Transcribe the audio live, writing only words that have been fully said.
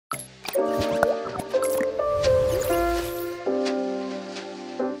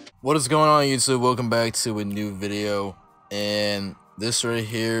What is going on, YouTube? Welcome back to a new video, and this right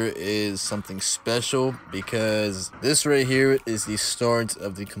here is something special because this right here is the start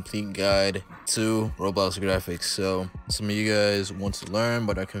of the complete guide to Roblox graphics. So some of you guys want to learn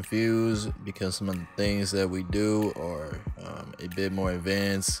but are confused because some of the things that we do are a bit more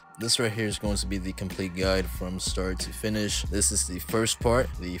advanced. This right here is going to be the complete guide from start to finish. This is the first part,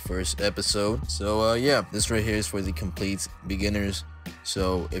 the first episode. So yeah, this right here is for the complete beginners.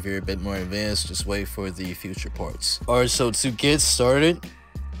 So if you're a bit more advanced, just wait for the future parts. Alright, so to get started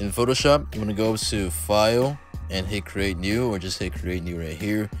in Photoshop, you want to go to File and hit Create New, or just hit Create New right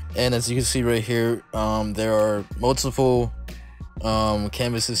here. And as you can see right here, there are multiple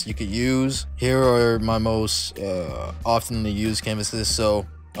canvases you could use. Here are my most often used canvases, so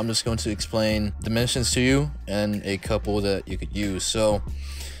I'm just going to explain dimensions to you and a couple that you could use. So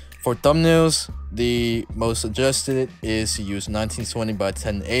for thumbnails, the most suggested is to use 1920 by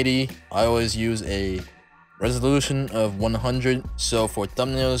 1080. I always use a resolution of 100. So for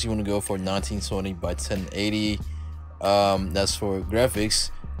thumbnails, you want to go for 1920 by 1080. That's for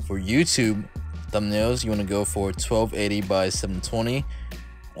graphics. For YouTube thumbnails, you want to go for 1280 by 720.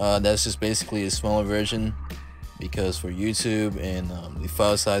 That's just basically a smaller version because for YouTube and the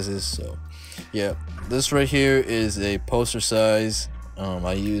file sizes. So yeah, this right here is a poster size.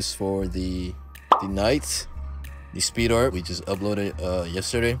 I use for the night, the speed art we just uploaded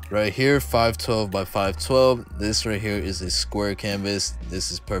yesterday. Right here, 512 by 512. This right here is a square canvas.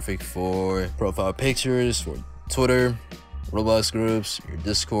 This is perfect for profile pictures, for Twitter, Roblox groups, your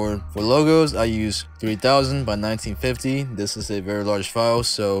Discord. For logos, I use 3000 by 1950. This is a very large file,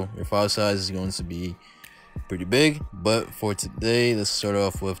 so your file size is going to be pretty big. But for today, let's start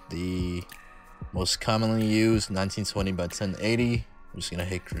off with the most commonly used 1920 by 1080. I'm just gonna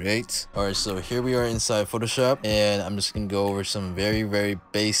hit create. All right, so here we are inside Photoshop, and I'm just gonna go over some very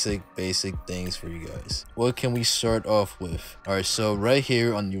basic things for you guys. What can we start off with? All right, so right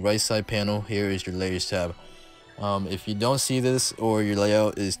here on the right side panel, here is your layers tab. If you don't see this or your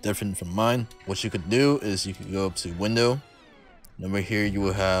layout is different from mine, what you could do is you could go up to window, and over here you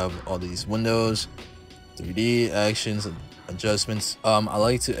will have all these windows, 3D actions, adjustments. I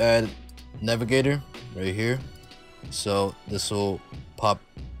like to add navigator right here. So this will pop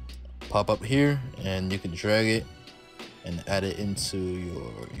up here, and you can drag it and add it into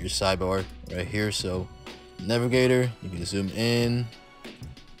your sidebar right here. So navigator, you can zoom in,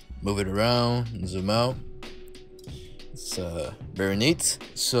 move it around, and zoom out. It's very neat.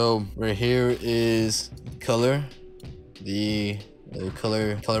 So right here is color, the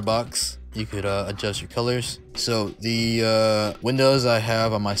color box. You could adjust your colors. So the windows I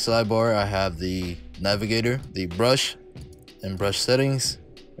have on my sidebar, I have the navigator, the brush and brush settings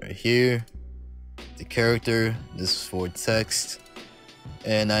right here, the character, this is for text,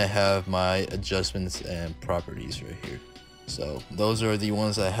 and I have my adjustments and properties right here. So those are the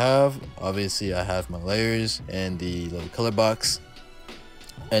ones I have. Obviously I have my layers and the little color box.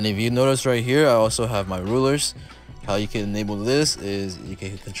 And if you notice right here, I also have my rulers. How you can enable this is you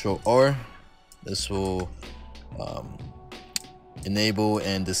can hit Control R. This will enable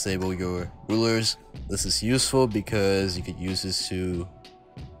and disable your rulers. This is useful because you could use this to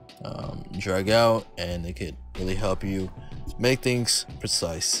drag out, and it could really help you make things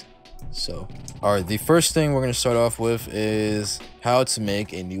precise. So all right, the first thing we're going to start off with is how to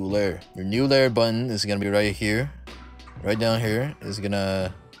make a new layer. Your new layer button is going to be right here, right down here. Is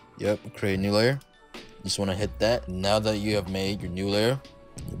gonna create a new layer. Just want to hit that. Now that you have made your new layer,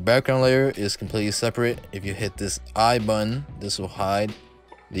 your background layer is completely separate. If you hit this I button, this will hide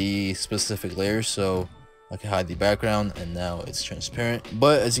the specific layer, so I can hide the background, and now it's transparent.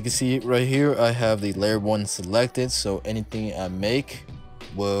 But as you can see right here, I have the layer 1 selected, so anything I make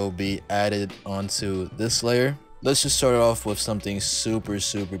will be added onto this layer. Let's just start off with something super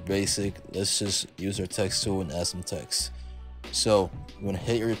basic. Let's just use our text tool and add some text. So you want to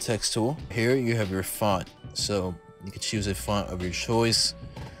hit your text tool. Here you have your font, so you can choose a font of your choice.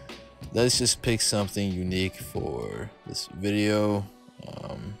 Let's just pick something unique for this video.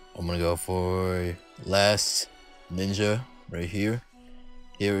 I'm gonna go for Last Ninja right here.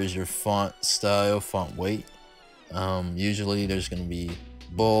 Here is your font style, font weight. Usually there's gonna be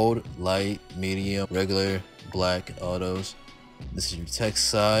bold, light, medium, regular, black, autos. This is your text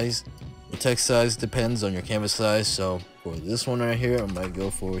size. Your text size depends on your canvas size, so for this one right here, I'm gonna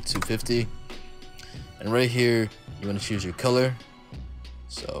go for 250. And right here, you want to choose your color.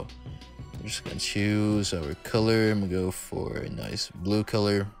 So we're just gonna choose our color. I'm gonna go for a nice blue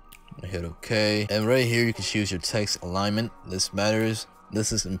color. I'm gonna hit OK. And right here, you can choose your text alignment. This matters.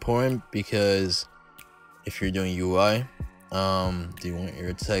 This is important because if you're doing UI, do you want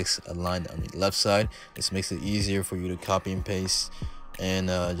your text aligned on the left side? This makes it easier for you to copy and paste and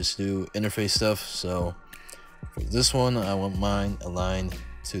just do interface stuff. So for this one, I want mine aligned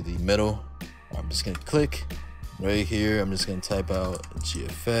to the middle. I'm just gonna click right here. I'm just gonna type out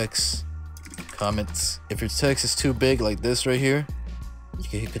GFX comments. If your text is too big like this right here, you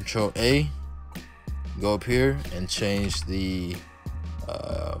can hit Control A, go up here and change the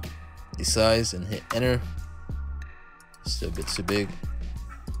size and hit enter. Still a bit too big.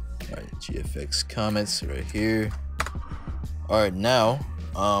 Alright, GFX comments right here. Alright, now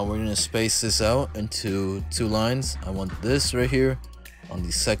we're gonna space this out into 2 lines. I want this right here on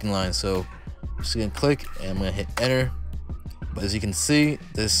the second line, so I'm just gonna click and I'm gonna hit enter. But as you can see,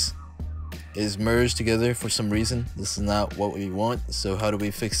 this is merged together for some reason. This is not what we want. So how do we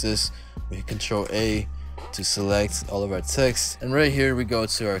fix this? We hit Control A to select all of our text, and right here we go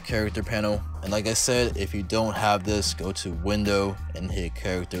to our character panel. And like I said, if you don't have this, go to window and hit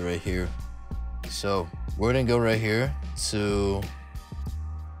character right here. So we're gonna go right here to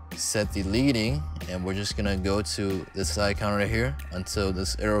set the leading, and we're just gonna go to this icon right here until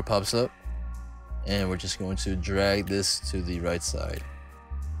this arrow pops up, and we're just going to drag this to the right side,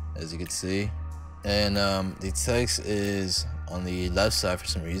 as you can see. And the text is on the left side for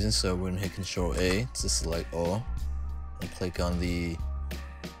some reason, so we're gonna hit Control A to select all and click on the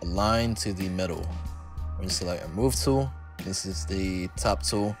align to the middle. We're gonna select our move tool. This is the top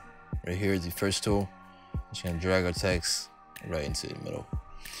tool right here, the first tool. Just gonna drag our text right into the middle.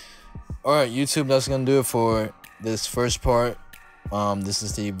 All right, YouTube, that's gonna do it for this first part. This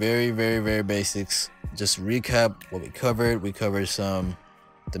is the very basics. Just recap what we covered. We covered some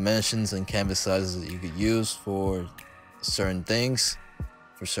dimensions and canvas sizes that you could use for certain things,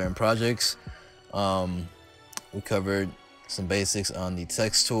 for certain projects. We covered some basics on the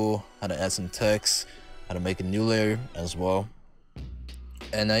text tool, how to add some text, how to make a new layer as well.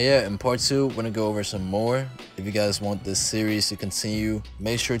 And yeah, in part 2, we're gonna go over some more. If you guys want this series to continue,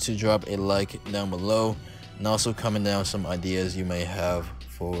 make sure to drop a like down below, and also comment down some ideas you may have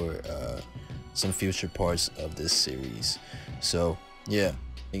for some future parts of this series. So yeah,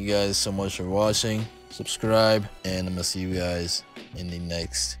 thank you guys so much for watching. Subscribe, and I'm gonna see you guys in the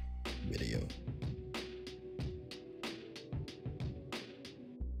next video.